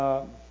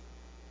Uh,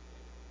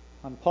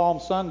 on Palm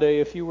Sunday,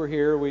 if you were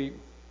here, we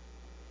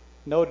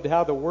noted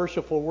how the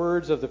worshipful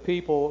words of the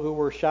people who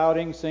were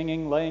shouting,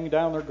 singing, laying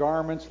down their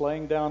garments,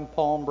 laying down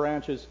palm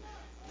branches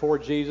for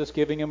Jesus,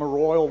 giving him a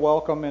royal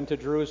welcome into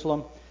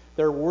Jerusalem,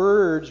 their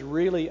words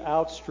really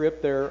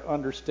outstripped their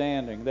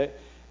understanding.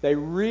 They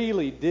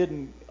really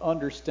didn't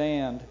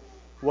understand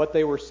what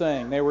they were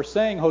saying. They were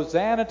saying,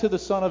 "Hosanna to the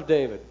Son of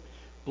David.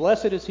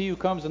 Blessed is he who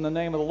comes in the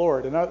name of the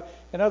Lord."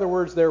 In other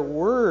words, their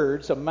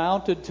words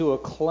amounted to a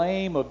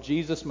claim of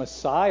Jesus'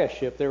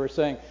 messiahship. They were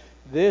saying,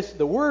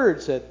 the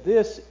word said,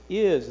 "This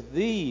is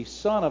the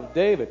Son of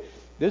David.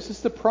 This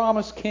is the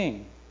promised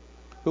king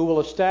who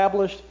will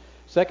establish,"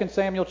 2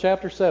 Samuel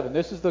chapter 7,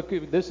 this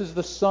is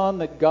the son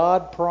that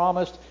God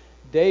promised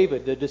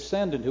David, the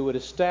descendant who would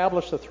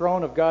establish the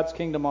throne of God's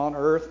kingdom on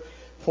earth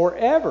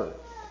forever.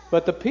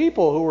 But the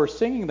people who were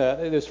singing that,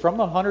 it is from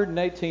the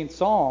 118th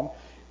Psalm,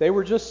 they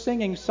were just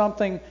singing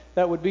something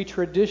that would be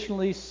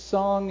traditionally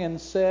sung and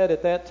said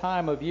at that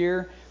time of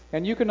year.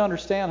 And you can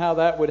understand how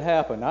that would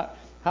happen.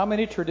 How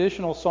many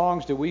traditional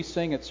songs do we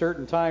sing at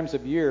certain times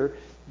of year,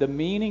 the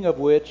meaning of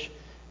which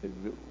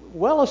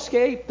well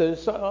escape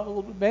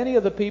many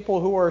of the people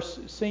who are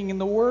singing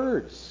the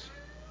words?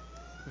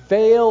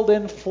 Veiled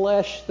in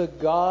flesh the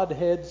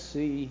Godhead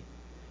see.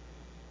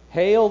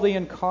 Hail the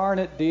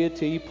incarnate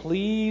deity,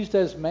 pleased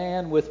as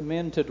man with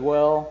men to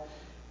dwell.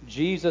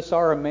 Jesus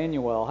our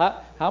Emmanuel.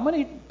 How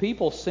many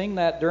people sing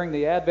that during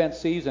the Advent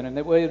season, and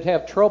they would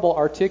have trouble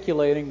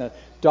articulating the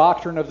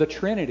doctrine of the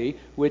Trinity,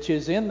 which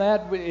is in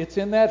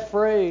that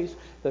phrase,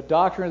 the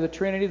doctrine of the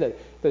Trinity,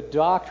 the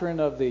doctrine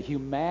of the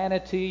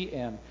humanity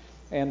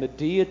and the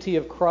deity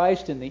of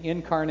Christ and the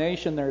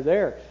incarnation. They're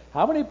there.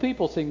 How many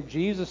people sing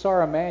Jesus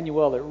our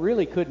Emmanuel that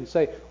really couldn't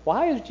say,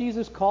 why is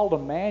Jesus called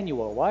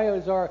Emmanuel?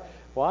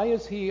 Why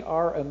is he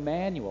our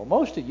Emmanuel?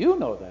 Most of you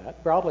know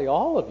that, probably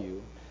all of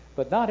you,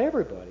 but not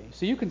everybody.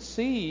 So you can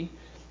see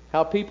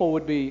how people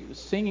would be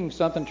singing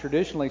something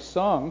traditionally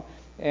sung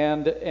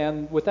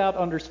and without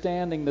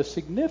understanding the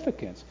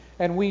significance.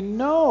 And we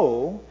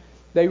know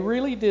they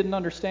really didn't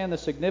understand the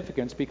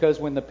significance,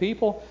 because when the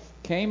people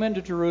came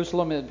into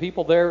Jerusalem and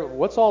people there,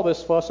 what's all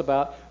this fuss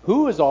about?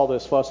 Who is all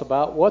this fuss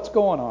about? What's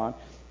going on?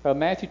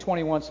 Matthew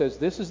 21 says,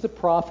 "This is the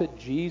prophet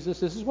Jesus."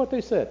 This is what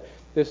they said.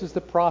 "This is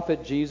the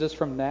prophet Jesus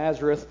from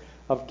Nazareth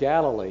of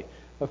Galilee."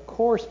 Of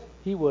course,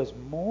 he was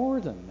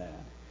more than that.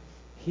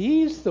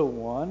 He's the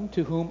one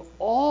to whom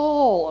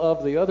all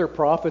of the other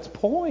prophets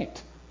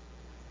point.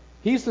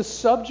 He's the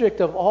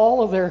subject of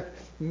all of their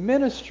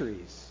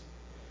ministries.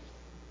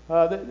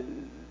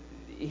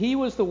 He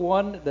was the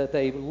one that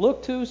they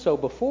looked to. So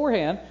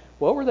beforehand,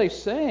 what were they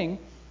saying?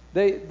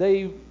 They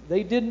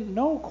didn't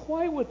know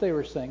quite what they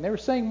were saying. They were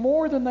saying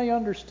more than they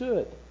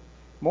understood.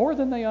 More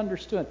than they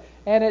understood.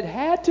 And it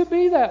had to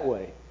be that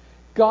way.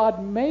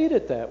 God made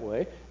it that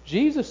way.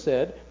 Jesus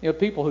said,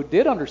 people who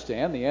did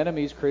understand, the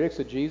enemies, critics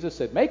of Jesus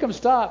said, make them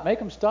stop, make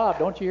them stop.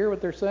 Don't you hear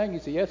what they're saying? He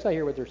said, yes, I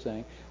hear what they're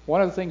saying.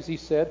 One of the things he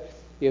said,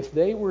 if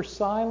they were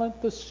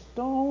silent, the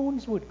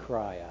stones would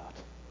cry out.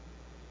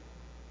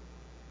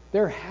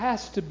 There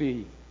has to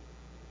be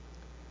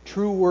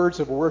true words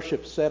of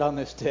worship said on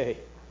this day,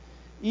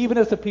 even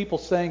if the people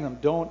saying them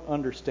don't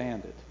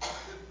understand it.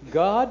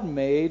 God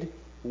made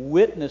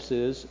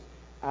witnesses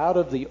out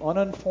of the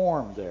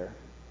uninformed there,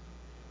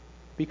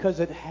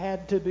 because it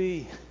had to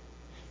be.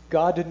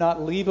 God did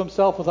not leave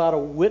himself without a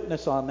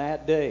witness on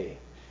that day.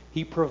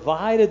 He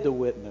provided the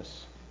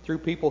witness through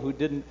people who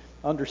didn't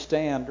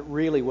understand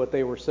really what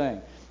they were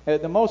saying.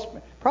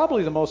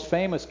 Probably the most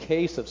famous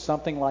case of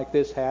something like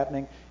this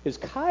happening is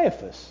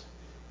Caiaphas,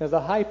 the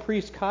high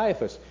priest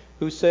Caiaphas,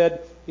 who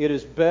said it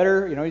is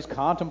better, he's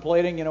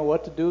contemplating,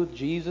 what to do with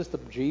Jesus, the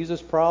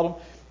Jesus problem.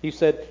 He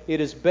said,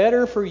 it is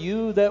better for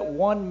you that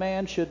one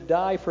man should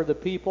die for the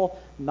people,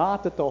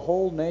 not that the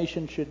whole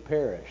nation should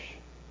perish.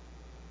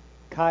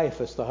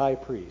 Caiaphas, the high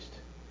priest.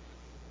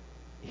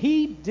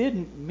 He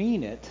didn't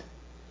mean it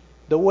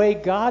the way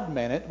God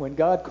meant it when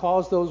God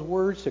caused those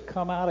words to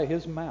come out of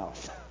his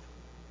mouth.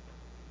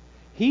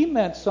 He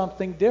meant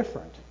something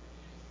different.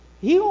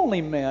 He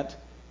only meant,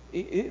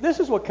 this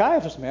is what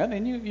Caiaphas meant,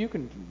 and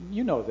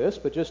you know this,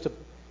 but just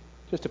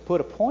to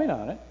put a point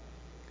on it,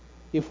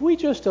 if we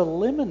just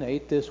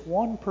eliminate this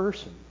one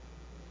person,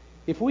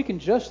 if we can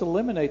just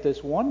eliminate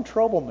this one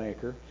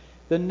troublemaker,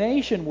 the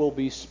nation will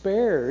be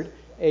spared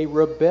a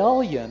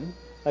rebellion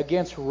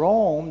against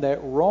Rome that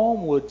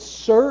Rome would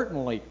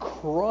certainly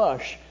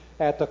crush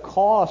at the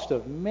cost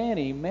of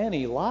many,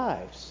 many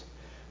lives.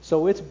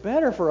 So it's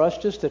better for us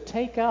just to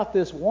take out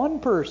this one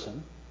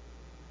person,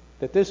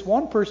 that this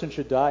one person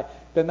should die,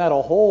 than that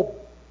a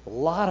whole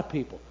lot of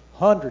people,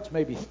 hundreds,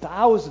 maybe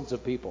thousands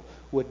of people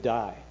would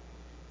die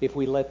if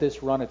we let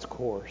this run its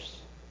course.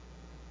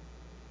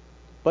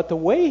 But the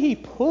way he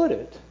put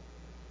it,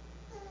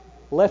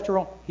 left or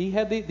wrong,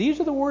 these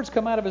are the words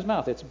come out of his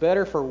mouth. It's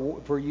better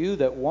for you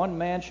that one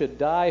man should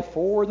die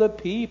for the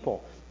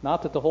people,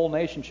 not that the whole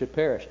nation should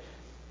perish.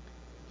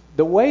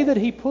 The way that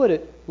he put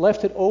it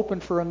left it open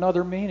for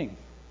another meaning.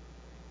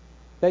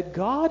 That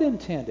God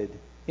intended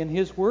in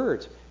his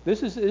words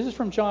This is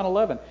from John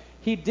 11.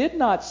 He did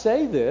not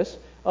say this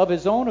of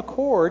his own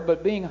accord,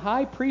 but being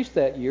high priest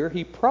that year,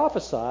 he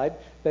prophesied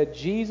that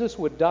Jesus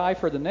would die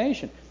for the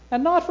nation,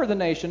 and not for the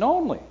nation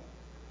only,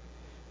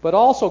 but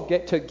also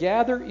to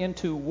gather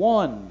into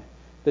one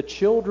the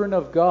children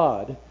of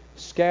God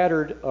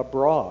scattered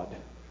abroad.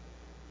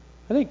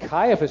 I think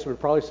Caiaphas would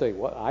probably say,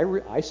 "What?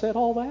 I said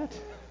all that?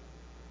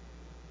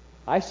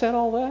 I said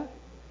all that?"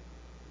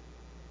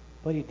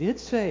 But he did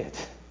say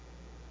it.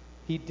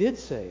 He did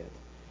say it.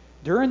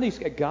 During these,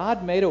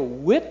 God made a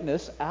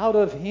witness out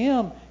of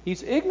him.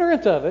 He's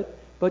ignorant of it,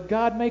 but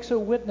God makes a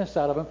witness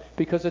out of him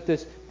because at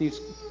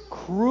these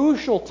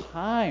crucial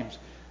times,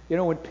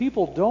 when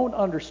people don't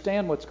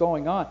understand what's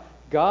going on,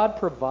 God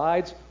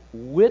provides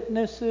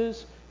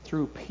witnesses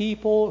through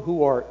people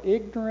who are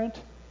ignorant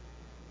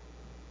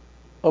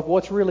of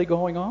what's really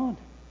going on.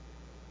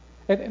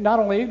 And not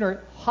only ignorant,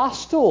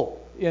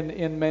 hostile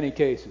in many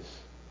cases.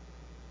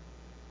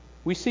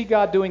 We see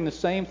God doing the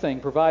same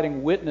thing,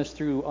 providing witness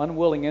through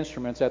unwilling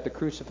instruments at the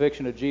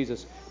crucifixion of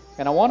Jesus.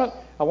 And I want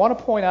to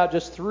point out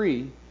just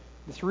three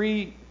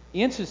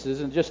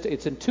instances, and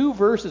it's in 2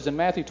 verses in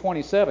Matthew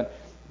 27.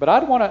 But I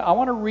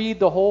want to read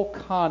the whole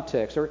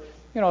context, or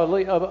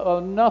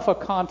enough of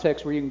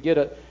context where you can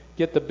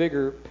get the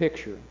bigger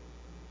picture.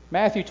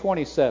 Matthew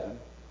 27,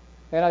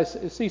 and I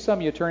see some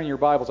of you turning your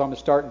Bibles. I'm going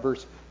to start in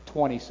verse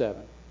 27.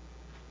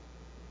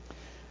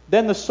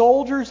 Then the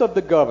soldiers of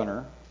the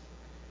governor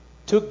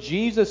took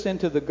Jesus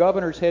into the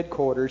governor's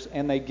headquarters,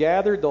 and they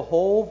gathered the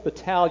whole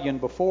battalion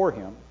before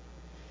him.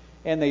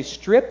 And they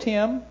stripped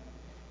him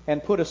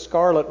and put a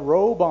scarlet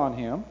robe on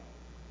him,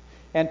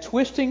 and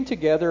twisting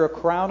together a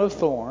crown of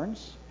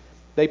thorns,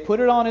 they put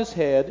it on his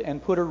head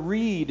and put a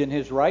reed in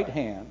his right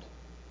hand.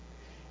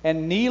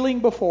 And kneeling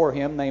before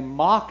him, they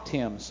mocked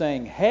him,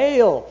 saying,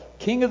 "Hail,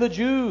 King of the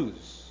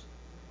Jews!"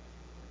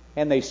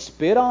 And they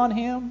spit on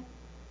him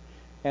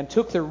and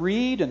took the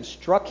reed and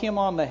struck him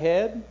on the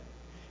head.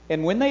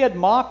 And when they had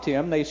mocked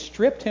him, they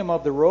stripped him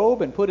of the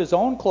robe and put his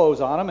own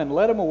clothes on him and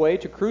led him away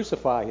to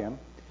crucify him.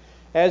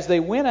 As they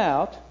went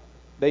out,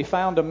 they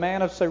found a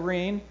man of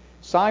Cyrene,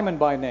 Simon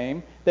by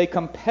name. They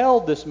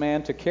compelled this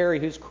man to carry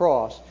his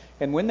cross.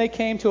 And when they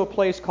came to a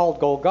place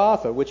called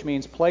Golgotha, which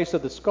means place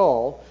of the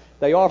skull,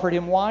 they offered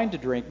him wine to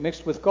drink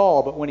mixed with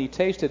gall, but when he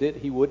tasted it,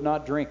 he would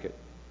not drink it.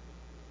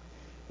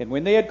 And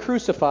when they had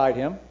crucified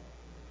him,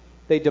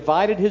 they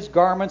divided his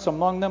garments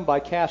among them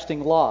by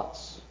casting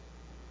lots.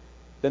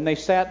 Then they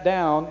sat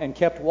down and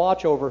kept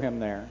watch over him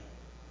there.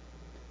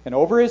 And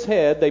over his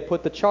head they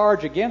put the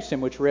charge against him,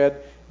 which read,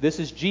 "This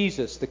is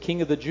Jesus, the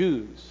King of the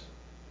Jews."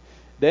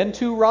 Then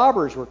 2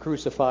 robbers were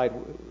crucified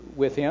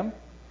with him,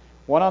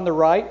 one on the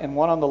right and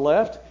one on the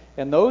left.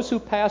 And those who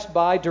passed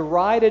by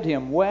derided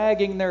him,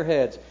 wagging their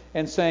heads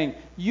and saying,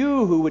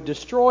 "You who would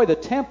destroy the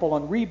temple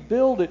and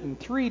rebuild it in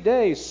 3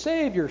 days,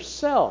 save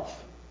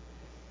yourself.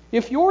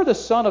 If you're the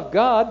Son of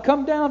God,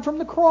 come down from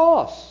the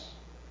cross."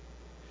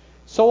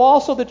 So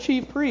also the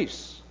chief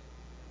priests,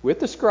 with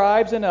the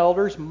scribes and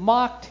elders,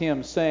 mocked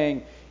him,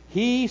 saying,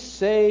 "He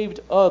saved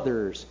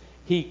others.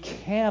 He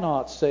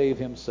cannot save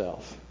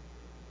himself.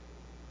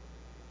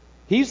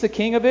 He's the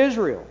King of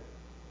Israel.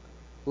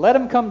 Let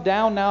him come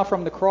down now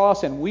from the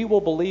cross, and we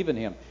will believe in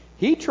him.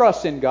 He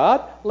trusts in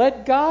God.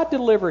 Let God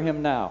deliver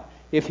him now,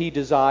 if he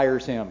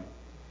desires him.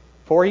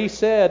 For he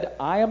said,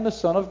 'I am the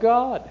Son of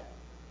God.'"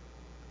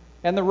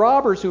 And the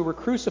robbers who were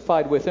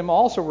crucified with him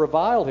also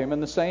reviled him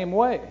in the same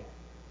way.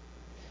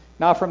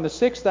 Now from the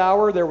 6th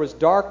hour there was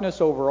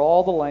darkness over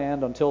all the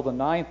land until the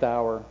 9th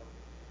hour.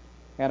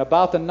 And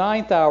about the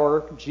 9th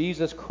hour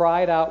Jesus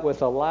cried out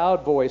with a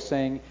loud voice,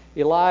 saying,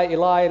 "Eli,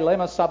 Eli,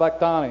 lema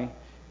sabachthani?"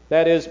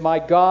 That is, my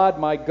God,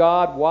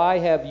 why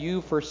have you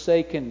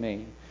forsaken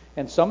me?"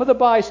 And some of the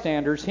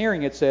bystanders,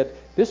 hearing it, said,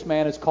 "This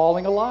man is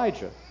calling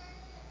Elijah."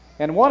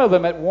 And one of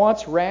them at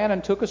once ran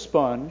and took a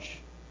sponge,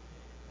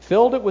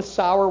 filled it with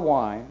sour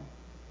wine,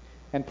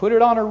 and put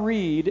it on a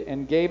reed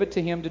and gave it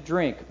to him to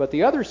drink. But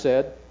the other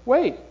said,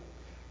 "Wait,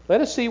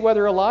 let us see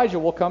whether Elijah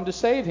will come to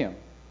save him."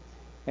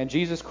 And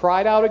Jesus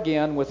cried out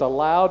again with a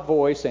loud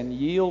voice and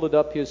yielded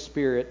up his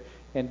spirit.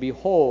 And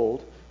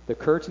behold, the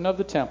curtain of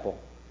the temple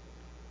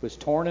was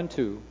torn in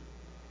two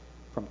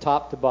from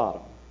top to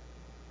bottom.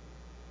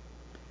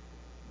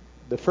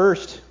 The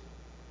first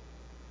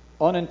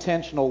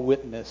unintentional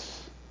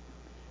witness,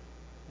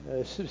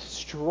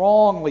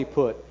 strongly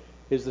put,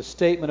 is the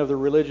statement of the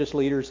religious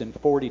leaders in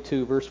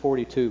 42, verse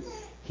 42.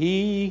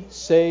 He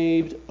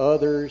saved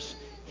others.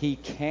 He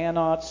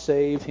cannot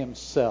save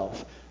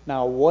himself.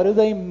 Now, what do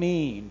they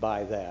mean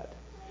by that?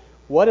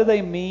 What do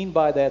they mean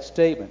by that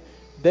statement?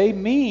 They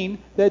mean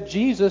that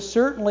Jesus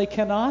certainly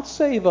cannot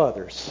save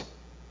others.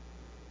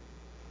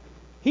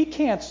 He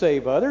can't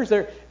save others.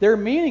 Their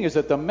meaning is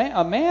that a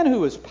man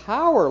who is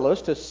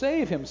powerless to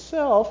save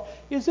himself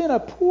is in a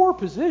poor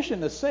position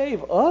to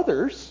save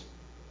others.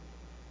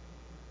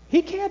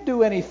 He can't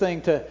do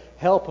anything to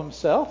help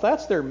himself.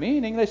 That's their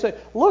meaning. They say,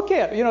 look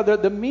at,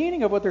 the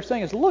meaning of what they're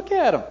saying is, look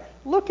at him.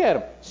 Look at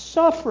him.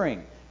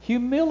 Suffering,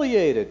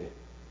 humiliated,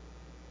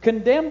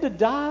 condemned to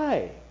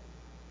die.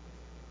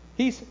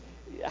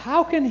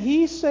 How can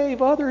he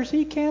save others?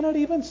 He cannot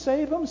even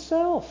save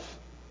himself.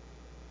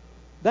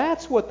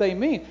 That's what they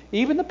mean.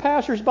 Even the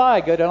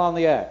passers-by got in on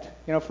the act.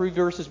 3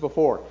 verses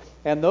before.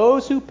 And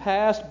those who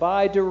passed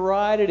by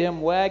derided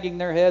him, wagging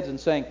their heads and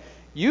saying,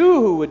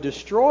 "You who would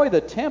destroy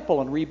the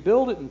temple and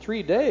rebuild it in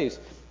 3 days,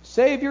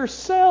 save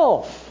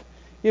yourself.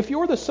 If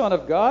you're the Son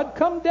of God,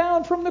 come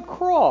down from the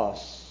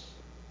cross."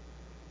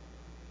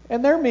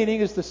 And their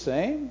meaning is the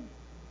same.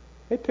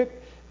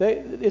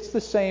 It's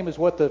the same as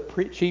what the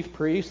chief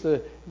priests,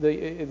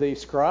 the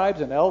scribes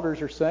and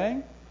elders are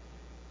saying.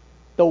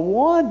 The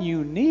one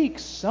unique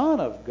Son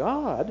of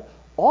God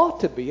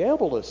ought to be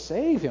able to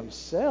save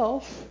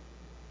himself.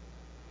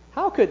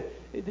 How could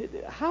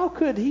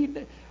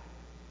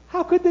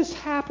this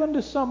happen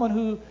to someone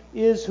who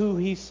is who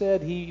he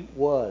said he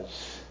was?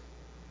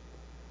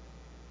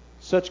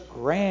 Such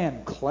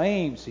grand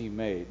claims he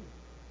made.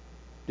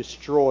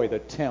 Destroy the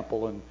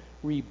temple and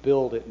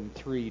rebuild it in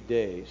 3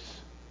 days.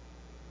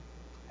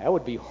 That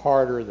would be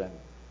harder than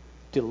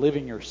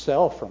delivering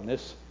yourself from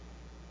this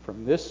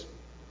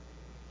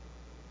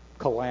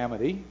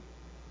calamity.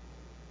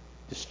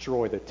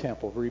 Destroy the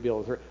temple,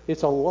 rebuild it.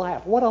 It's a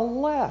laugh. What a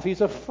laugh.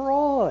 He's a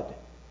fraud.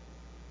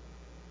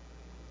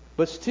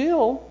 But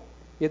still,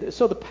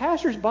 so the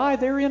passers-by,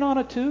 they're in on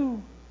it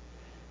too.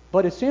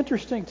 But it's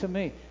interesting to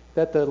me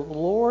that the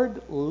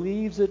Lord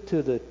leaves it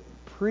to the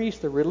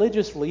priest, the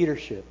religious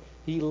leadership.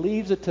 He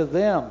leaves it to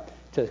them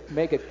to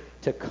make it,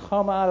 to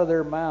come out of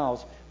their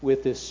mouths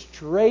with this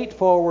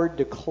straightforward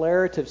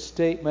declarative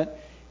statement.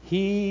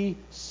 He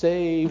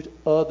saved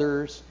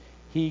others.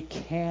 He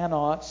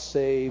cannot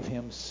save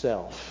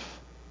himself.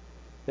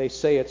 They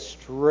say it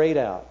straight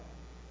out.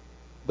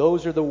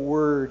 Those are the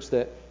words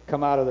that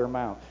come out of their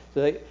mouth.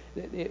 So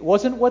it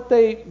wasn't what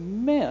they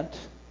meant.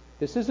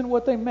 This isn't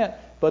what they meant.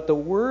 But the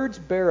words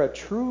bear a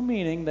true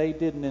meaning they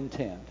didn't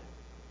intend.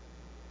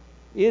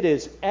 It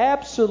is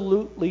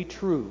absolutely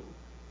true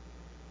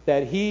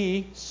that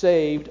he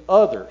saved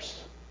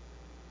others.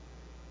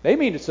 They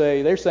mean to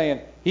say, they're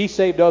saying, he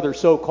saved others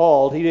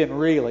so-called. He didn't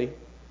really.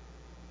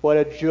 What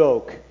a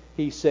joke.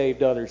 He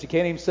saved others. He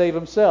can't even save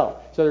himself.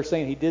 So they're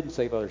saying he didn't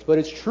save others. But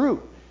it's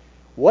true.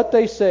 What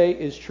they say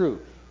is true.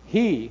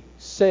 He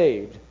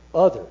saved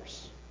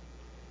others.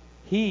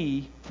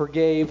 He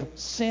forgave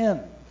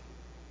sin.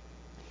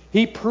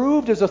 He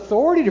proved his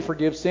authority to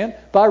forgive sin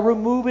by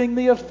removing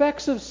the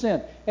effects of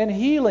sin and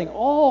healing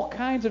all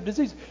kinds of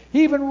diseases.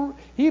 He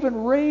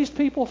even raised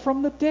people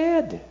from the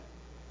dead.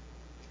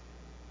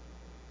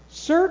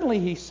 Certainly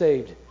he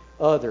saved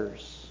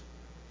others.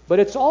 But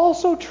it's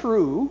also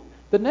true,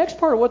 the next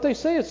part of what they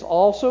say is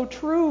also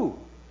true.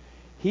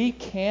 He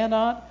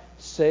cannot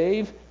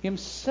save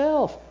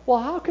himself. Well,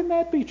 how can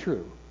that be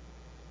true?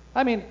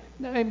 I mean,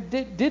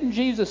 didn't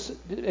Jesus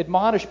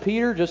admonish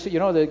Peter just,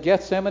 the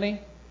Gethsemane?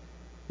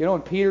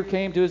 When Peter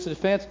came to his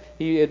defense,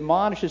 he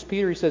admonishes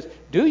Peter. He says,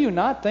 "Do you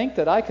not think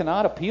that I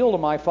cannot appeal to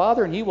my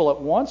Father and he will at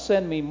once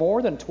send me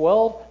more than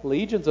 12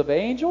 legions of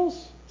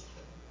angels?"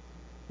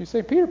 You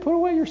say, "Peter, put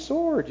away your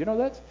sword.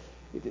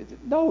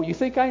 No, you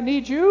think I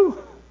need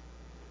you?"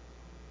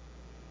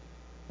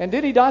 And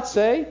did he not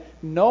say,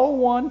 "No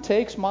one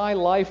takes my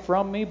life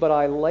from me, but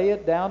I lay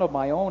it down of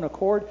my own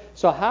accord"?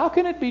 So how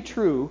can it be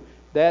true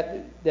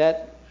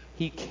that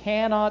he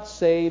cannot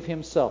save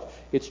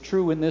himself? It's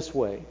true in this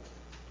way.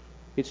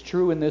 It's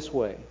true in this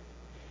way.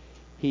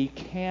 He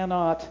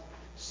cannot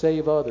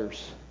save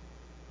others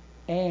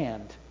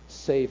and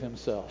save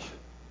himself.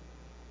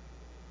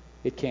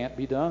 It can't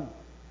be done.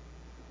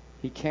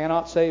 He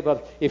cannot save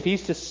others. If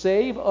he's to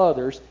save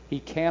others,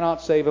 he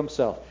cannot save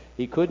himself.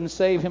 He couldn't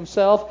save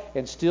himself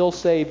and still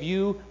save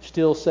you,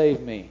 still save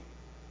me.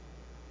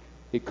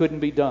 It couldn't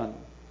be done.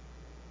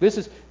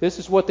 This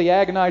is what the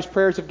agonized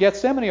prayers of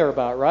Gethsemane are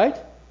about, right?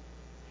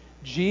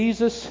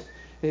 Jesus'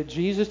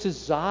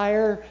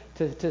 desire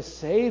to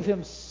save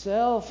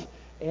himself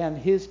and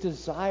his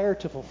desire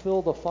to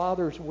fulfill the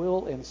Father's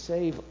will and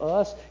save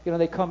us.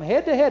 They come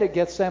head to head at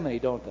Gethsemane,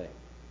 don't they?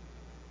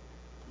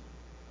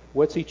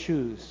 What's he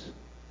choose?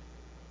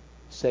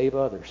 Save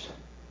others,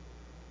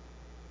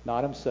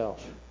 not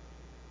himself.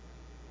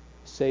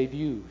 Save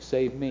you,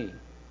 save me,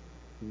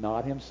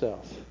 not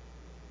himself.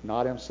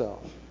 Not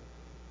himself.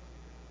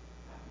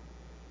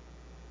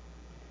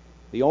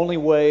 The only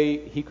way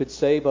he could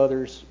save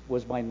others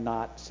was by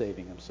not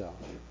saving himself.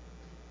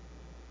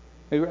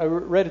 I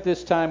read at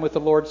this time with the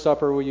Lord's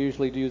Supper, we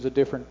usually use a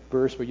different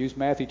verse. We use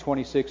Matthew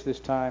 26 this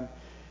time.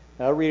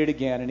 I'll read it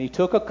again. "And he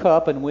took a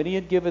cup, and when he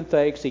had given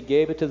thanks, he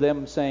gave it to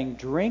them, saying,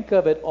 'Drink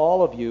of it,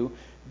 all of you.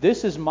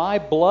 This is my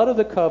blood of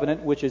the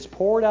covenant, which is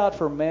poured out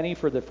for many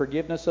for the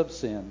forgiveness of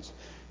sins.'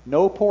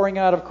 No pouring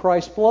out of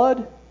Christ's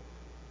blood,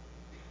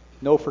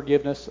 no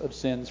forgiveness of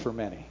sins for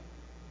many."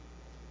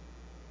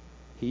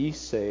 He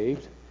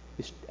saved.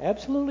 It's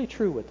absolutely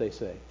true what they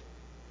say.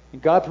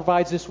 And God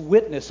provides this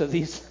witness of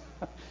these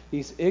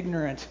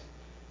ignorant,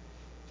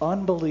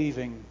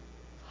 unbelieving,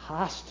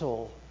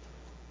 hostile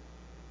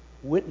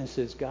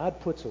witnesses. God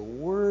puts a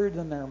word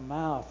in their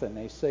mouth and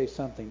they say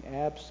something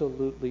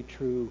absolutely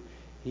true.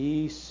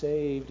 He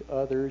saved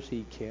others.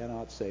 He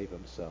cannot save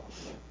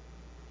himself.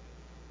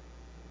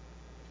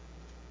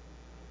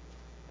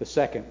 The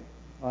second,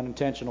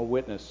 unintentional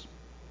witness,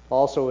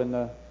 also in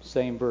the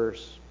same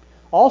verse.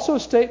 Also a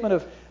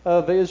statement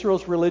of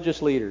Israel's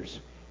religious leaders.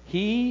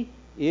 He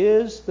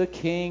is the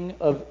king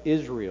of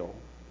Israel.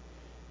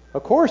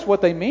 Of course,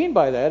 what they mean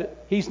by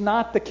that, he's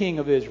not the king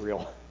of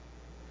Israel.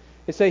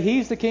 They say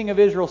he's the king of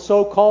Israel,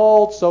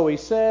 so-called, so he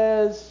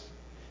says,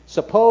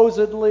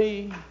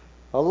 supposedly,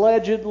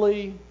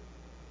 allegedly.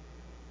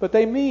 But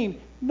they mean,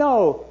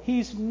 no,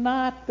 he's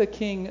not the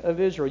king of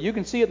Israel. You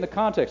can see it in the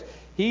context.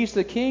 He's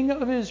the king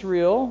of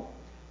Israel.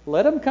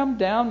 Let him come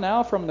down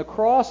now from the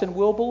cross and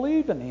we'll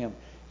believe in him.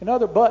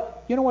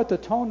 But you know what the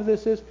tone of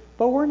this is?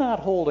 But we're not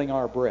holding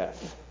our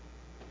breath.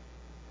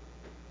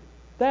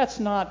 That's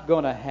not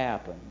going to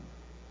happen.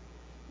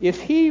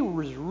 If he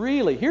was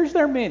really, here's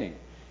their meaning.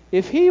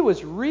 If he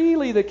was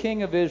really the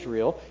king of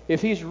Israel,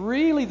 if he's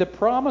really the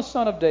promised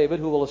son of David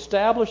who will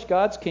establish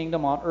God's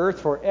kingdom on earth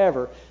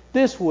forever,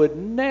 this would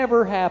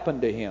never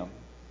happen to him.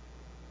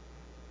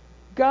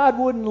 God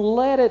wouldn't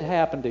let it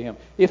happen to him.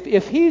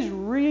 If he's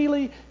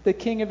really the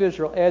king of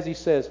Israel, as he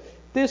says,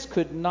 this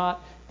could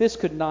not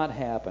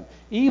happen.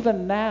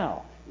 Even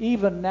now,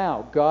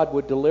 God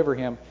would deliver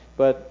him,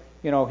 but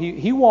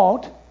he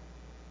won't.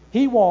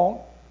 He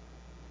won't.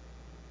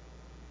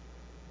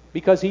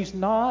 Because he's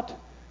not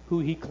who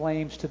he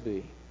claims to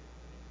be.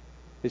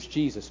 It's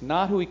Jesus,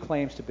 not who he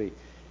claims to be.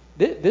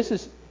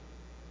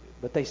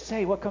 But they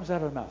say, what comes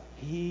out of their mouth?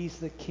 He's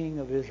the king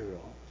of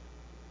Israel.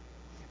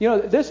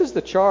 This is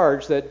the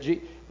charge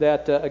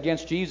that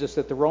against Jesus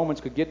that the Romans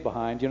could get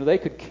behind. They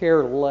could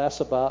care less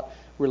about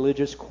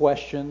religious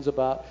questions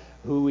about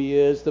who he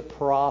is, the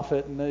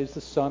prophet, and he's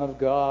the Son of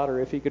God, or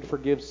if he could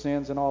forgive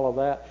sins and all of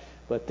that.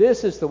 But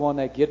this is the one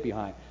they get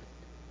behind.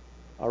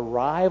 A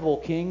rival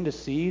king to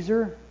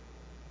Caesar?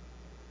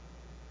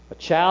 A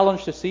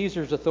challenge to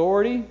Caesar's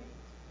authority?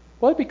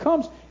 Well, it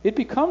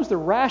becomes the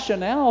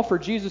rationale for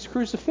Jesus'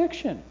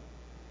 crucifixion.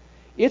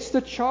 It's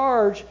the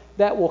charge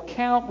that will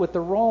count with the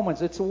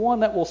Romans. It's the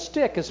one that will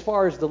stick as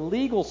far as the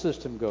legal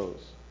system goes.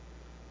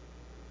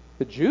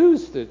 The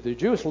Jews, the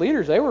Jewish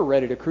leaders, they were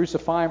ready to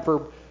crucify him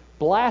for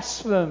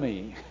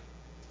blasphemy.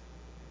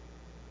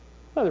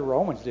 Well, the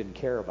Romans didn't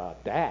care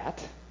about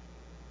that,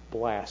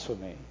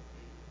 blasphemy.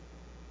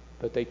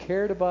 But they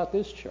cared about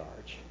this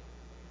charge,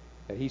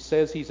 that he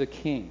says he's a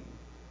king.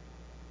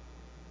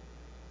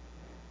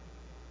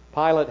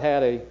 Pilate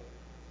had a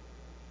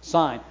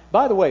sign.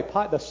 By the way,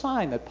 the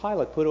sign that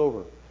Pilate put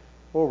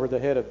over the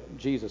head of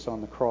Jesus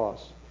on the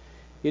cross,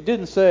 it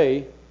didn't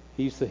say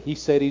he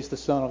said he's the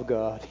Son of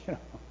God,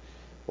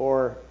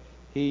 or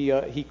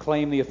he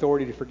claimed the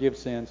authority to forgive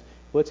sins.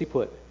 What's he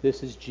put?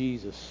 This is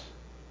Jesus,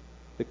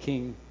 the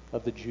King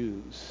of the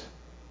Jews.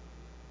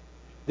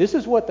 This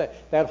is what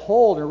that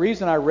whole, the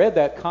reason I read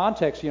that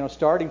context,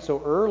 starting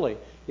so early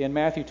in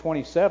Matthew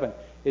 27,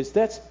 is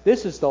this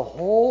is the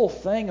whole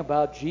thing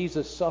about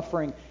Jesus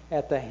suffering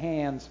at the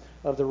hands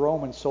of the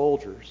Roman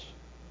soldiers.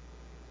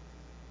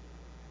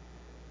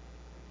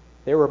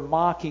 They were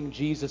mocking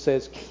Jesus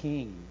as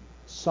king,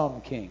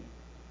 some king.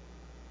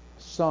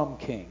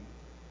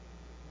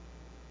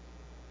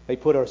 They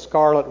put a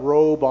scarlet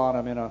robe on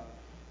him in a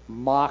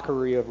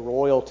mockery of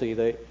royalty.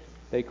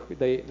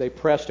 They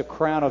pressed a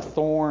crown of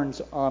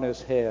thorns on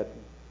his head.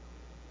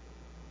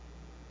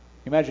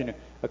 Imagine,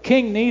 a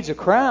king needs a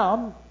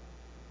crown.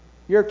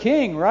 You're a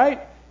king,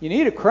 right? You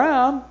need a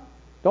crown.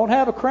 Don't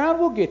have a crown?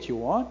 We'll get you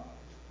one.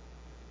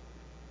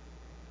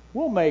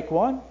 We'll make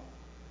one.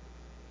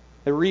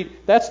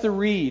 That's the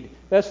reed.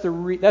 That's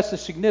the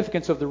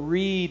significance of the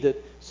reed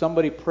that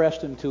somebody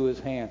pressed into his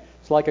hand.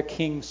 It's like a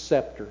king's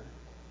scepter.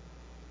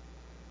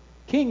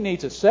 King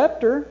needs a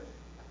scepter,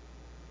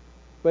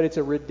 but it's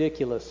a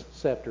ridiculous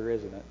scepter,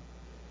 isn't it?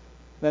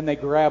 Then they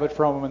grab it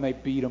from him and they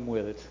beat him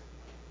with it.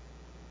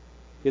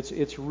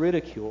 It's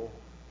ridicule.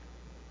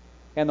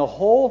 And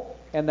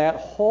that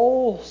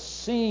whole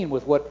scene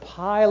with what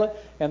Pilate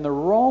and the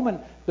Roman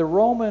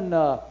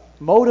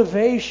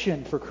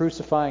motivation for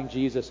crucifying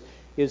Jesus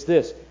is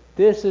this.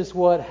 This is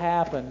what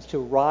happens to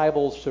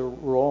rivals to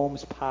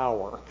Rome's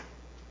power.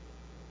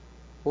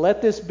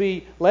 Let this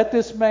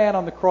man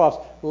on the cross,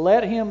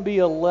 let him be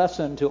a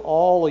lesson to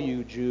all of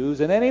you Jews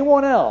and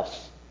anyone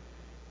else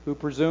who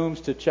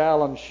presumes to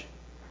challenge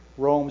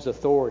Rome's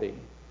authority.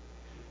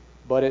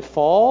 But it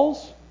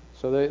falls,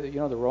 so that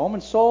the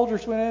Roman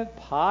soldiers went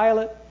in,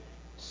 Pilate,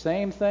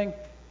 same thing,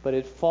 but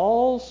it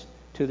falls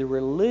to the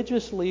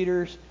religious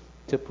leaders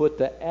to put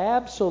the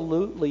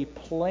absolutely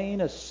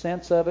plainest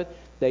sense of it.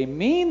 They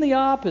mean the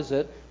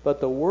opposite, but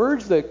the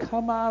words that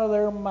come out of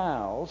their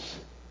mouths,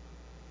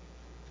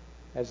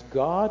 as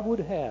God would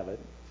have it,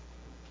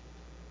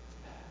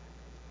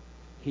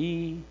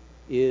 He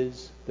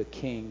is the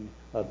King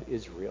of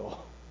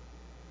Israel.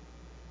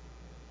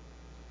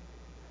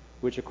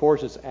 Which, of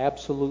course, is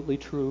absolutely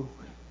true.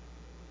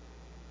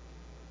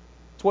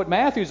 It's what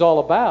Matthew's all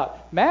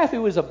about.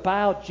 Matthew is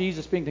about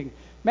Jesus being king.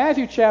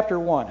 Matthew chapter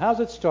 1, how does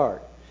it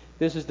start?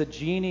 This is the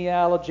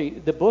genealogy,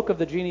 the book of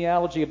the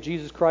genealogy of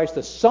Jesus Christ,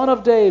 the son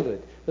of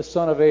David, the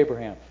son of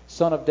Abraham,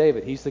 son of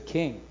David. He's the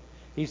king.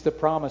 He's the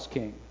promised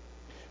king.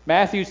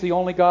 Matthew's the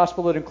only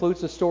gospel that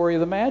includes the story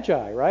of the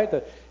Magi, right?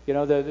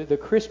 The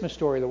Christmas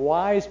story, the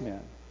wise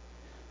men.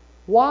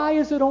 Why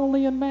is it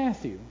only in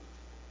Matthew?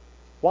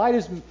 Why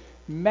does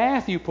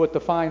Matthew put the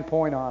fine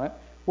point on it?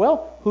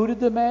 Well, who did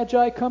the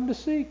Magi come to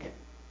seek?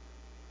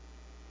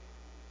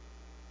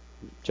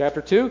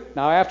 Chapter 2,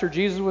 now after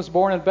Jesus was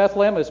born in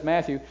Bethlehem, as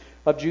Matthew,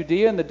 of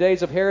Judea in the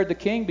days of Herod the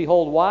king,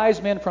 behold,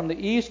 wise men from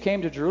the east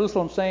came to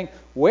Jerusalem, saying,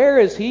 Where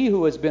is he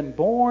who has been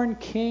born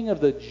King of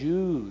the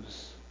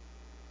Jews?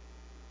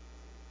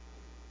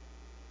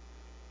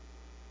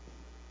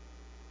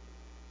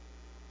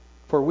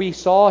 For we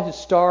saw his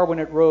star when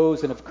it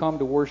rose and have come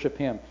to worship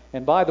him.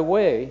 And by the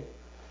way,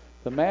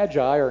 the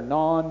Magi are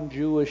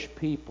non-Jewish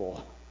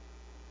people.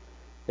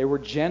 They were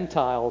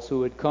Gentiles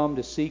who had come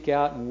to seek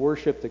out and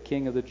worship the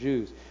King of the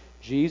Jews.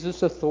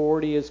 Jesus'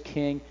 authority as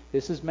king,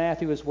 this is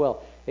Matthew as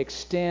well,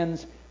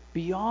 extends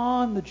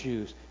beyond the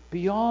Jews,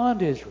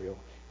 beyond Israel.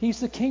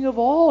 He's the King of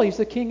all. He's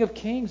the King of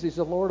kings. He's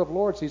the Lord of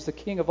lords. He's the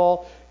King of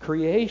all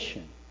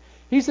creation.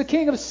 He's the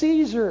King of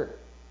Caesar.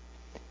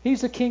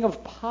 He's the King of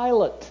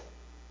Pilate.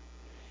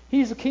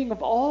 He's the king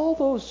of all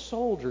those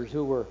soldiers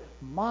who were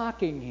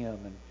mocking him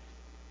and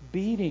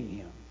beating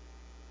him.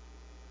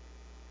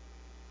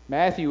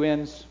 Matthew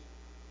ends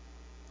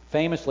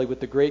famously with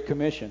the Great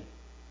Commission.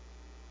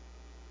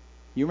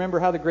 You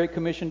remember how the Great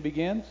Commission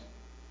begins?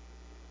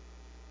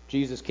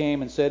 Jesus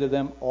came and said to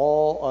them,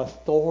 All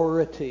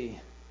authority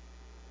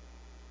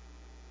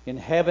in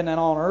heaven and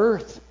on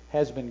earth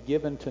has been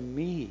given to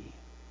me.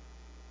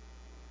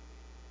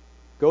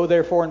 Go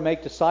therefore and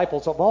make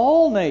disciples of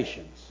all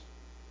nations,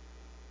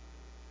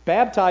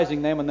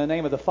 baptizing them in the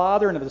name of the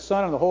Father and of the Son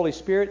and of the Holy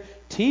Spirit,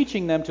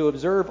 teaching them to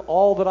observe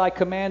all that I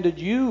commanded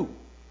you.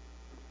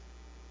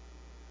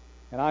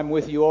 And I'm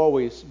with you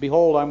always.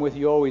 Behold, I'm with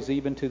you always,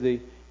 even to the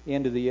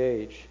end of the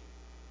age.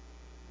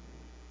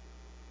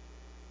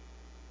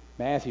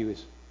 Matthew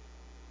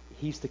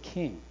he's the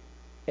king.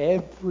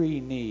 Every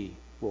knee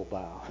will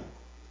bow.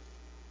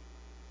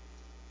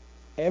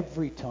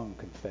 Every tongue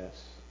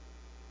confess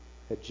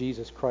that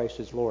Jesus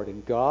Christ is Lord.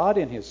 And God,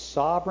 in his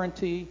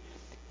sovereignty,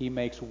 he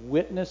makes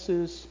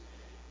witnesses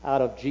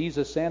out of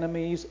Jesus'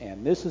 enemies,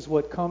 and this is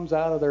what comes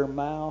out of their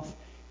mouth.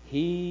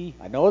 I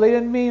know they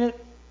didn't mean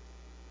it.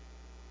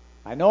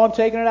 I know I'm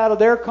taking it out of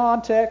their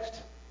context,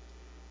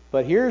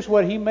 but here's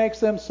what he makes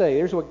them say.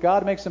 Here's what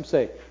God makes them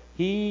say.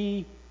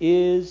 He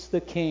is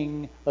the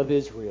King of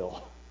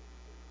Israel.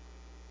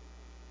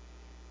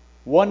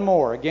 One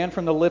more, again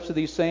from the lips of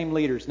these same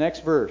leaders.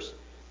 Next verse,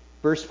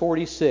 verse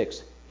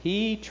 46.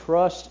 He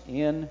trusts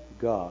in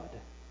God.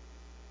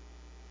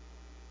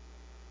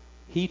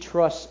 He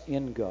trusts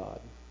in God.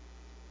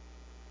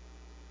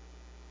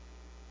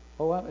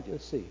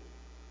 Let's see.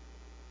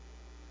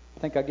 I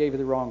think I gave you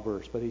the wrong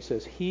verse, but he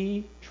says,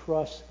 he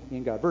trusts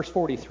in God. Verse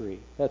 43,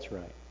 that's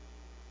right.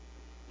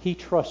 He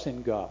trusts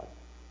in God.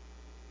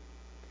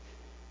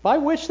 By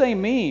which they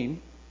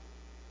mean,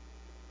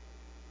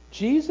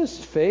 Jesus'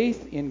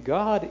 faith in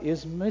God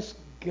is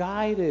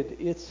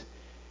misguided.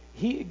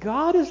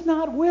 God is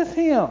not with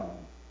him.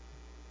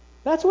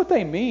 That's what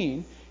they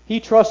mean. He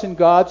trusts in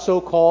God,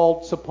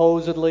 so-called,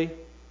 supposedly.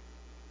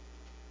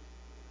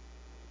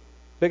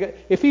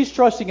 If he's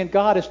trusting in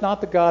God, it's not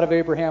the God of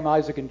Abraham,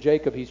 Isaac, and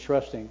Jacob he's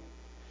trusting.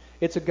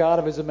 It's a God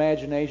of his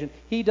imagination.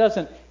 He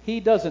doesn't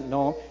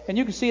know him. And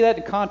you can see that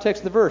in context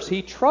of the verse.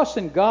 He trusts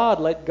in God.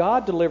 Let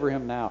God deliver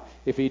him now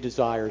if he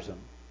desires him.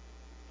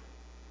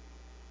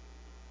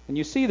 And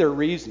you see their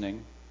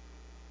reasoning.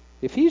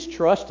 If he's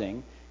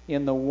trusting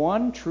in the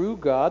one true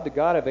God, the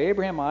God of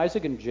Abraham,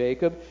 Isaac, and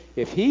Jacob,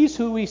 if he's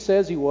who he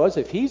says he was,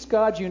 if he's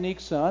God's unique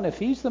son, if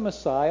he's the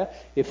Messiah,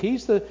 if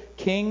he's the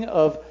King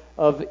of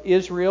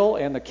Israel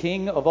and the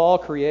King of all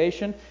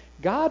creation,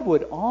 God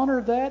would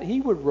honor that. He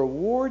would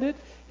reward it.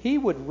 He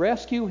would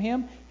rescue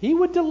him. He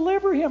would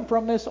deliver him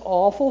from this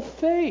awful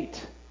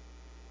fate.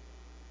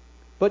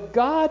 But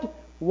God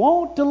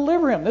won't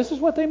deliver him. This is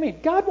what they mean.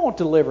 God won't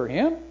deliver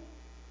him.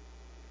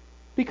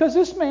 Because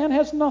this man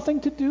has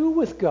nothing to do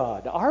with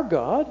God, our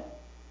God.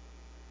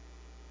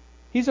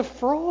 He's a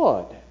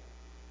fraud.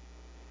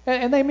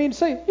 And they mean to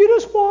say, you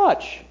just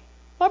watch.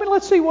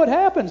 Let's see what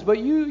happens, but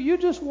you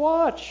just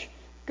watch.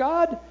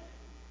 God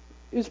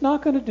is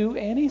not going to do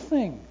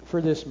anything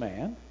for this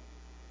man.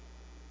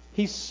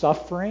 He's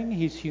suffering,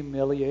 he's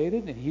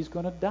humiliated, and he's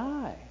going to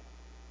die.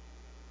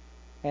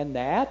 And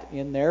that,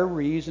 in their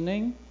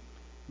reasoning,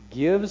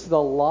 gives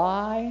the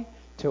lie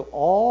to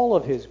all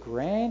of his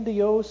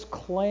grandiose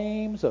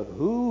claims of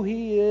who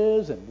he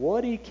is and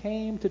what he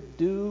came to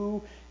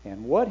do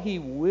and what he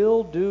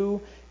will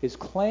do, his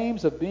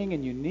claims of being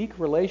in unique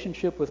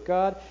relationship with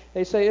God.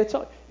 They say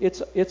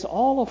it's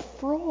all a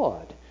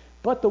fraud.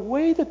 But the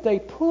way that they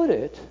put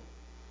it,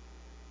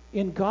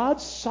 in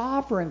God's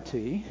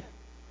sovereignty,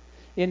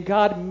 in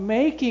God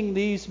making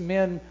these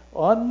men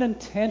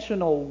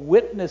unintentional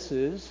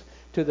witnesses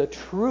to the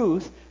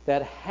truth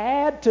that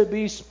had to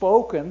be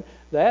spoken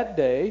that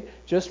day,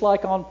 just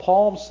like on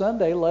Palm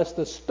Sunday, lest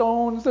the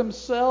stones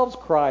themselves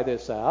cry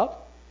this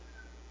out.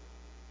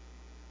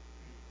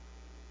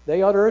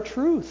 They utter a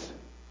truth.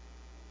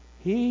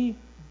 He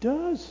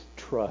does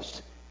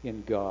trust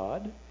in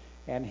God,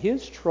 and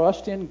his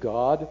trust in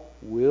God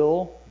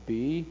will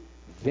be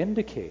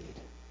vindicated.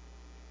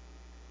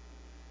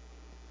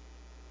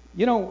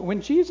 You know,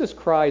 when Jesus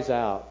cries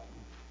out,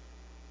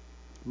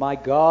 my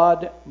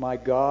God,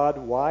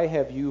 why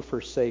have you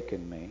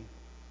forsaken me?"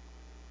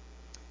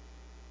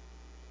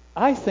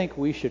 I think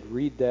we should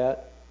read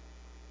that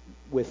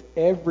with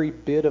every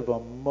bit of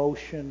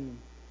emotion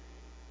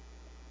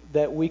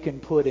that we can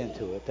put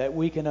into it, that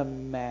we can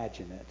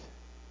imagine it.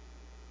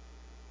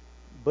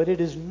 But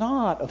it is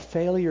not a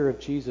failure of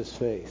Jesus'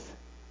 faith.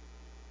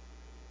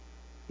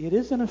 It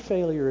isn't a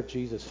failure of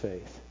Jesus'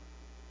 faith.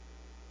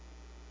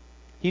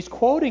 He's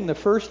quoting the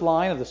first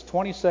line of this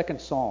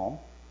 22nd Psalm.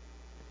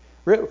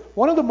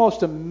 One of the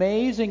most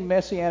amazing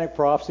messianic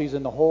prophecies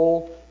in the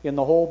whole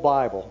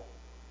Bible,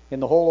 in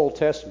the whole Old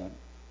Testament.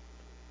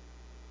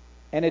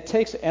 And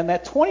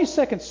that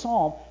 22nd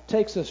Psalm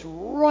takes us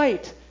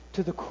right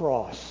to the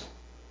cross.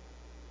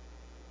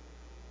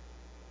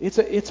 It's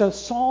a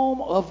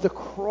psalm of the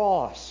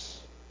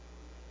cross.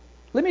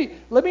 Let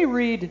me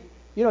read.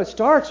 It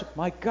starts,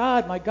 my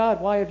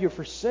God, why have you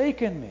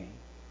forsaken me?"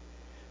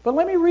 But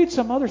let me read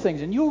some other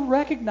things, and you'll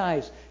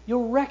recognize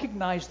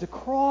the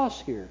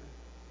cross here.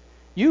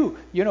 You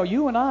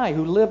and I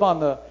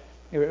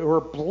we're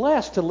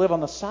blessed to live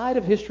on the side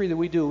of history that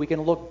we do. We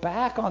can look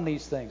back on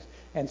these things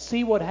and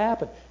see what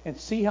happened and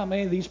see how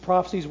many of these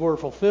prophecies were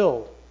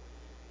fulfilled.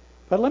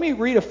 But let me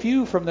read a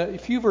few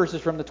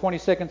verses from the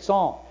 22nd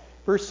Psalm.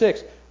 Verse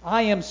 6,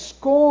 "I am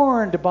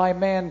scorned by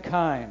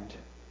mankind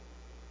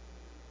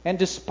and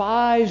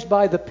despised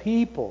by the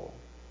people.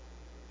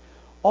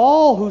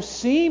 All who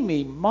see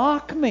me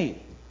mock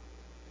me.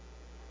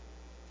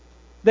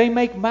 They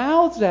make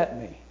mouths at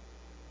me.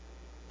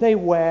 They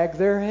wag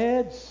their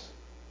heads."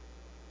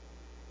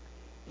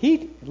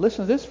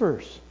 Listen to this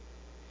verse.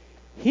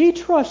 "He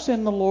trusts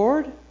in the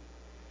Lord.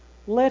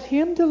 Let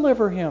him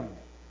deliver him.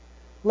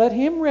 Let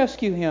him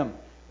rescue him,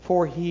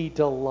 for he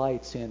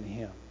delights in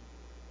him."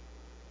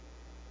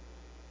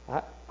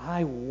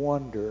 I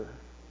wonder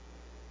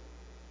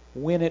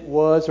when it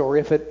was, or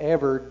if it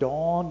ever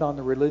dawned on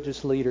the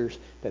religious leaders,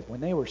 that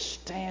when they were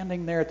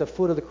standing there at the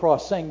foot of the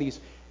cross saying these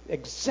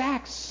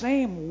exact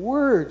same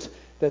words,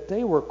 that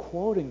they were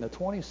quoting the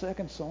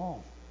 22nd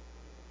Psalm.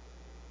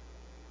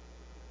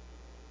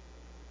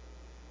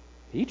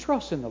 He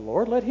trusts in the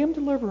Lord. Let him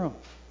deliver him.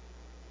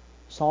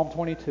 Psalm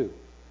 22.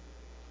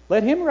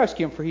 Let him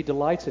rescue him, for he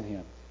delights in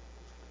him.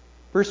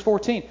 Verse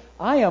 14.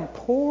 "I am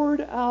poured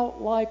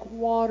out like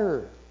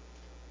water,"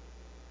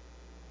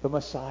 the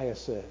Messiah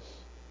says.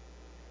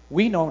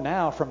 We know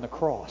now from the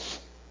cross.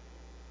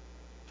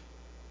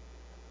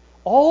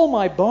 "All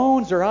my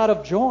bones are out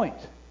of joint.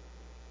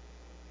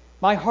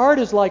 My heart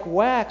is like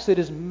wax, it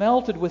is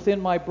melted within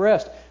my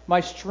breast.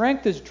 My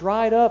strength is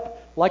dried up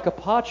like a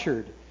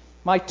potsherd.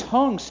 My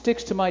tongue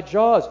sticks to my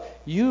jaws.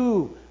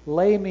 You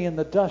lay me in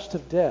the dust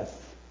of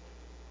death.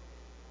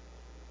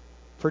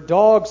 For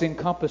dogs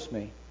encompass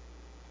me.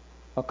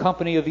 A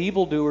company of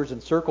evildoers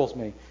encircles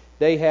me.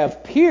 They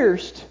have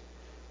pierced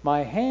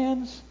my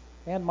hands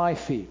and my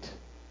feet."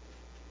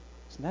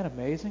 Isn't that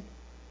amazing?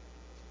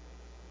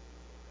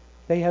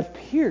 They have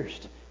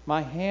pierced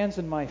my hands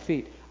and my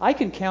feet. I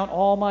can count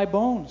all my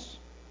bones.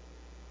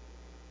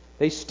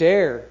 They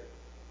stare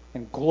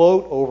and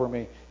gloat over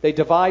me. They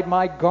divide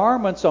my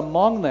garments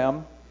among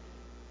them,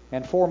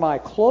 and for my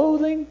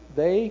clothing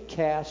they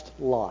cast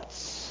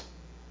lots.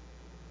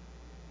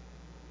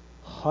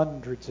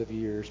 Hundreds of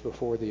years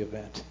before the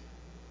event.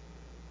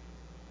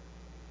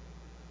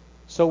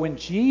 So when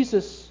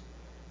Jesus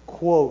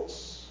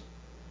quotes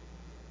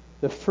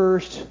the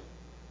first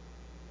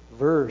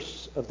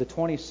verse of the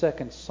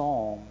 22nd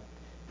Psalm,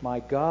 my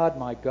God,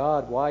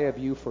 why have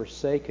you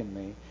forsaken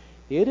me?"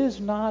 It is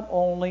not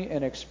only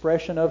an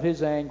expression of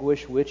his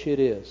anguish, which it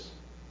is,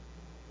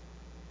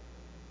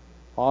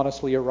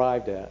 honestly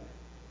arrived at,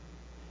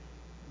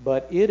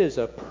 but it is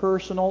a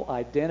personal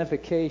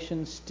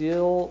identification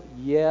still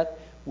yet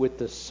with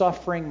the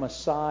suffering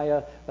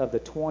Messiah of the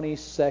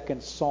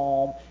 22nd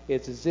Psalm.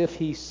 It's as if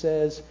he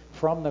says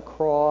from the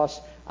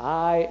cross,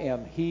 "I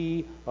am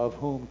he of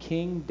whom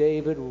King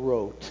David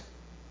wrote."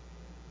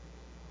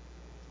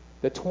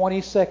 The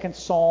 22nd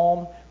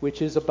Psalm,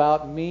 which is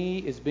about me,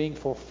 is being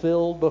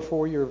fulfilled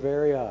before your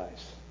very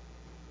eyes.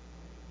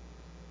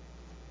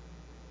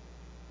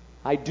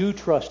 I do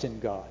trust in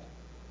God,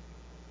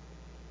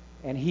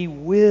 and he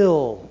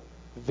will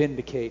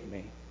vindicate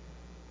me.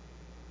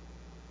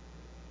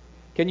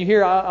 Can you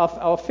hear?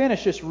 I'll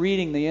finish just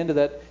reading the end of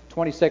that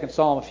 22nd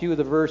Psalm, a few of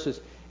the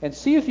verses, and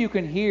see if you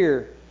can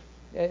hear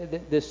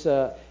this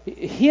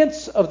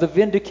hints of the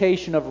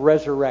vindication of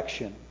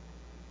resurrection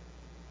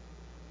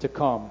to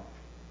come.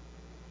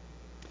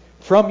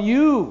 "From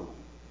you,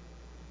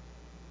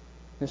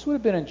 This would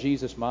have been in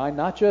Jesus' mind,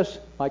 not just,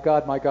 my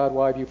God,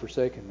 why have you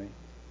forsaken me?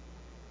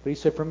 But he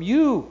said, from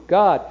you,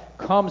 God,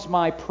 comes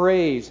my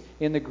praise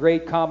in the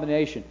great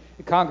congregation.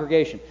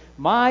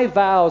 My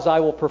vows I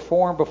will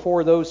perform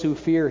before those who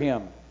fear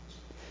him.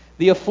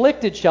 The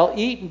afflicted shall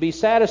eat and be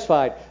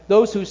satisfied.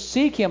 Those who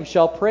seek him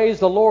shall praise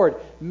the Lord.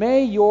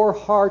 May your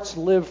hearts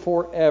live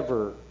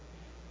forever.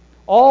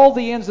 All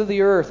the ends of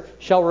the earth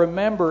shall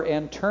remember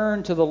and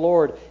turn to the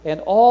Lord,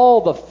 and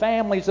all the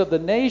families of the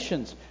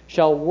nations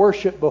shall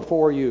worship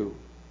before you.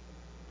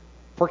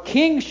 For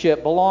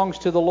kingship belongs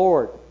to the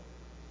Lord,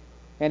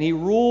 and he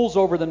rules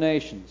over the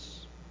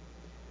nations.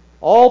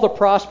 All the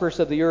prosperous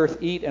of the earth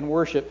eat and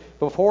worship.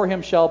 Before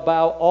him shall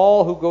bow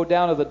all who go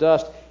down to the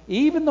dust,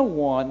 even the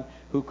one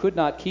who could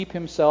not keep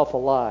himself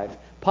alive.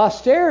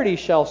 Posterity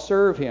shall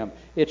serve him.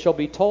 It shall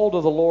be told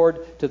of the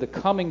Lord to the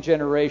coming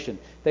generation.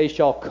 They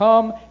shall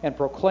come and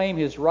proclaim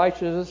his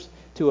righteousness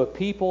to a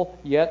people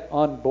yet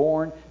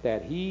unborn,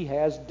 that he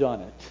has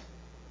done it.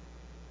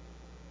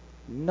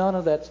 None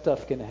of that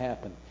stuff can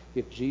happen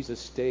if Jesus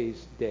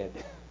stays dead.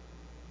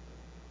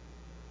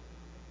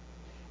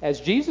 As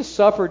Jesus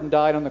suffered and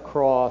died on the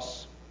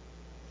cross,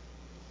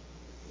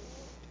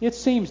 it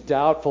seems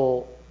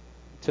doubtful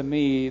to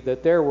me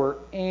that there were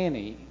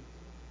any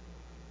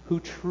who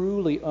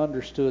truly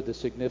understood the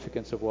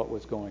significance of what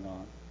was going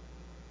on.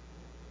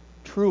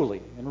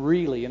 Truly and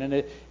really, and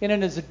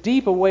in as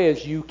deep a way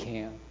as you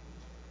can.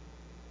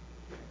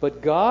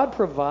 But God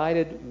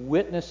provided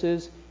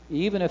witnesses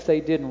even if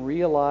they didn't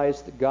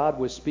realize that God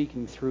was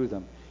speaking through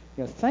them.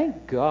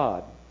 Thank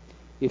God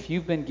if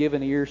you've been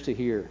given ears to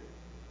hear,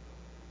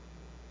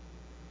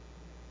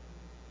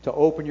 to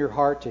open your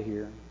heart to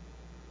hear.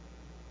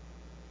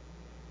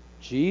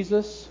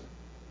 Jesus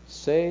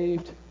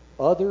saved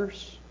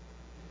others.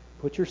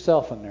 Put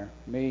yourself in there.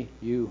 Me,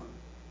 you.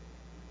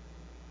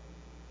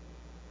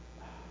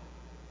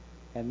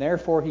 And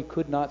therefore he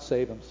could not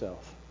save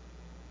himself.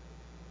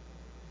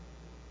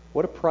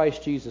 What a price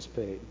Jesus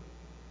paid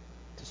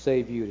to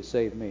save you, to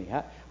save me.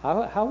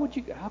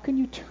 How can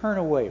you turn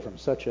away from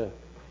such a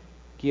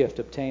gift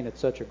obtained at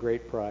such a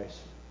great price?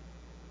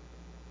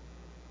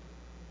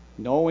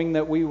 Knowing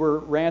that we were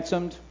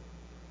ransomed,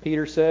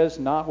 Peter says,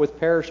 not with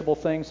perishable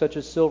things such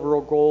as silver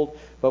or gold,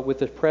 but with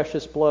the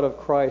precious blood of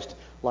Christ,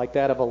 like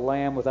that of a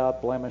lamb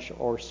without blemish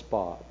or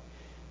spot.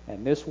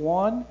 And this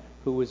one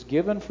who was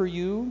given for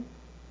you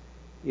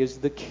is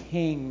the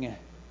King,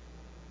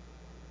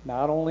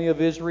 not only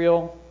of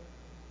Israel,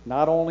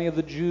 not only of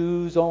the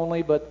Jews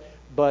only, but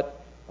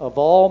of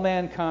all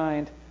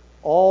mankind,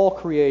 all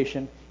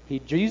creation.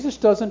 Jesus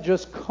doesn't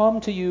just come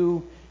to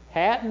you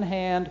hat in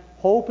hand,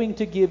 hoping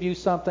to give you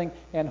something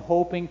and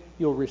hoping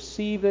you'll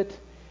receive it.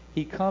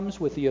 He comes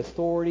with the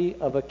authority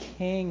of a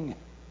king.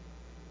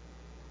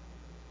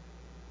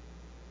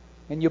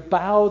 And you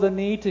bow the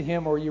knee to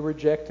him or you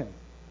reject him.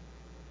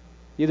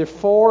 Either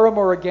for him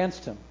or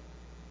against him.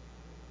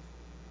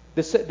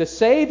 The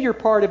Savior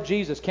part of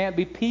Jesus can't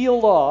be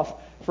peeled off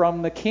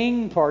from the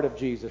King part of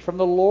Jesus, from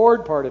the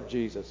Lord part of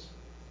Jesus.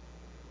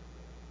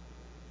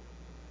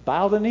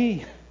 Bow the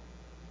knee.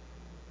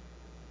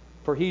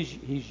 For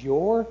he's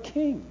your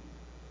King.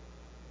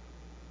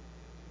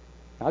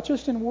 Not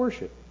just in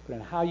worship, but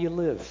in how you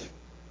live.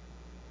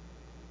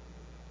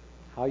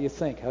 How you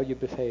think, how you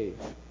behave.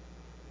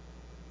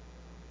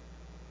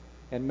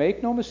 And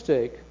make no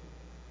mistake,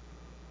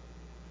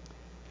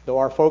 though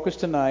our focus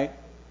tonight,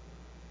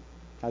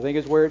 I think,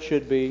 is where it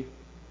should be,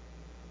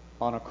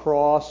 on a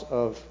cross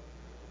of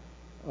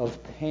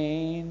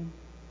pain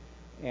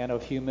and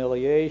of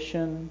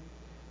humiliation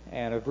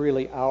and of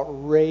really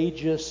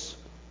outrageous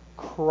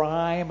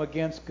crime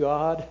against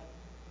God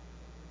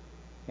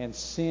and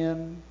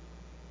sin.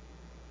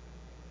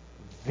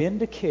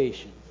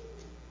 Vindication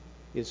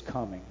is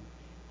coming.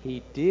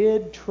 He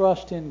did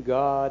trust in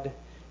God.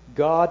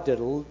 God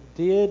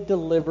did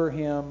deliver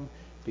him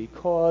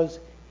because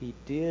he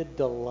did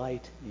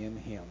delight in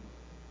him.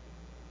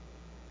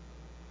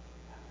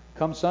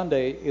 Come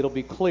Sunday, it'll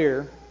be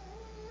clear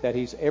that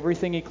he's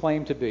everything he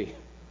claimed to be.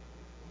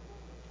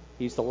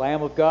 He's the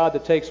Lamb of God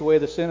that takes away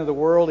the sin of the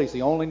world. He's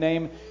the only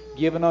name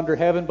given under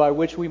heaven by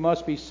which we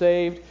must be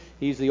saved.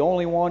 He's the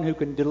only one who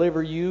can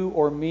deliver you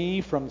or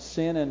me from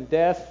sin and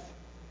death.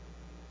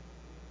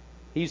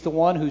 He's the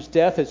one whose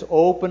death has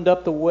opened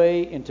up the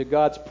way into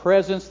God's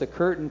presence, the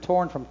curtain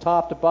torn from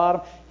top to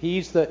bottom.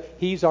 He's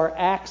our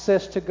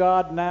access to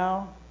God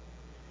now.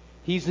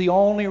 He's the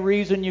only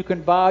reason you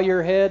can bow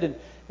your head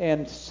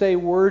and say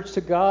words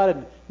to God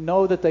and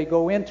know that they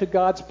go into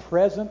God's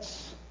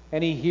presence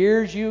and he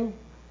hears you.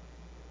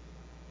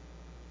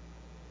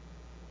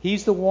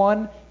 He's the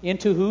one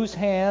into whose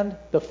hand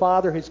the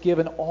Father has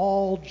given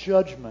all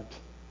judgment.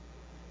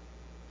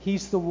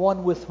 He's the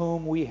one with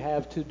whom we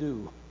have to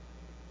do.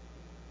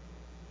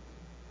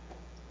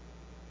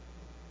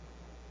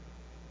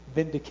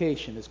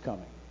 Vindication is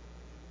coming.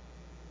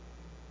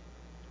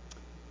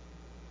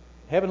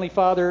 Heavenly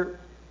Father,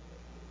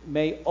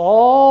 may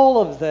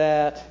all of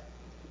that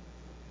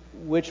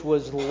which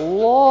was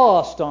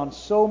lost on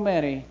so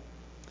many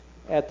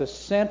at the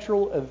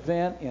central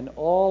event in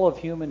all of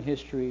human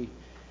history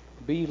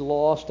be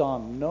lost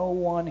on no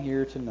one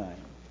here tonight.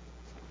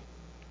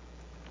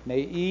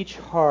 May each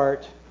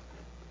heart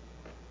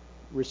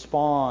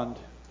respond,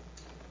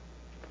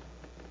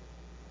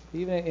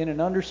 even in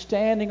an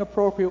understanding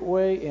appropriate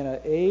way, in an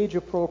age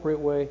appropriate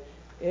way,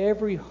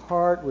 every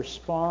heart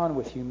respond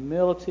with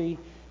humility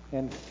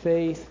and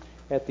faith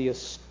at the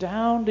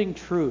astounding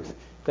truth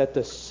that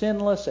the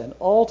sinless and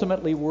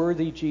ultimately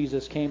worthy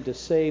Jesus came to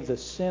save the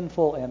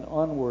sinful and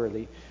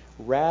unworthy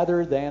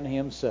rather than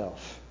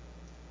himself.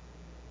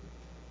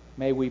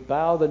 May we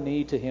bow the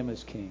knee to him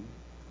as King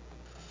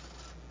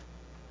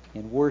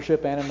in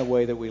worship and in the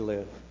way that we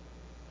live.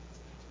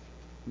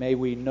 May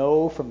we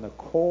know from the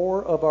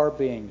core of our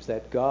beings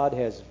that God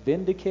has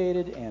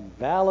vindicated and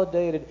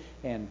validated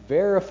and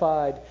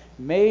verified,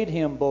 made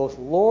him both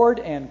Lord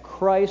and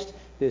Christ,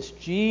 this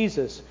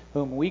Jesus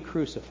whom we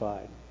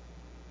crucified.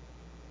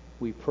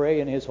 We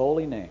pray in his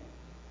holy name.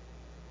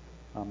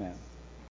 Amen.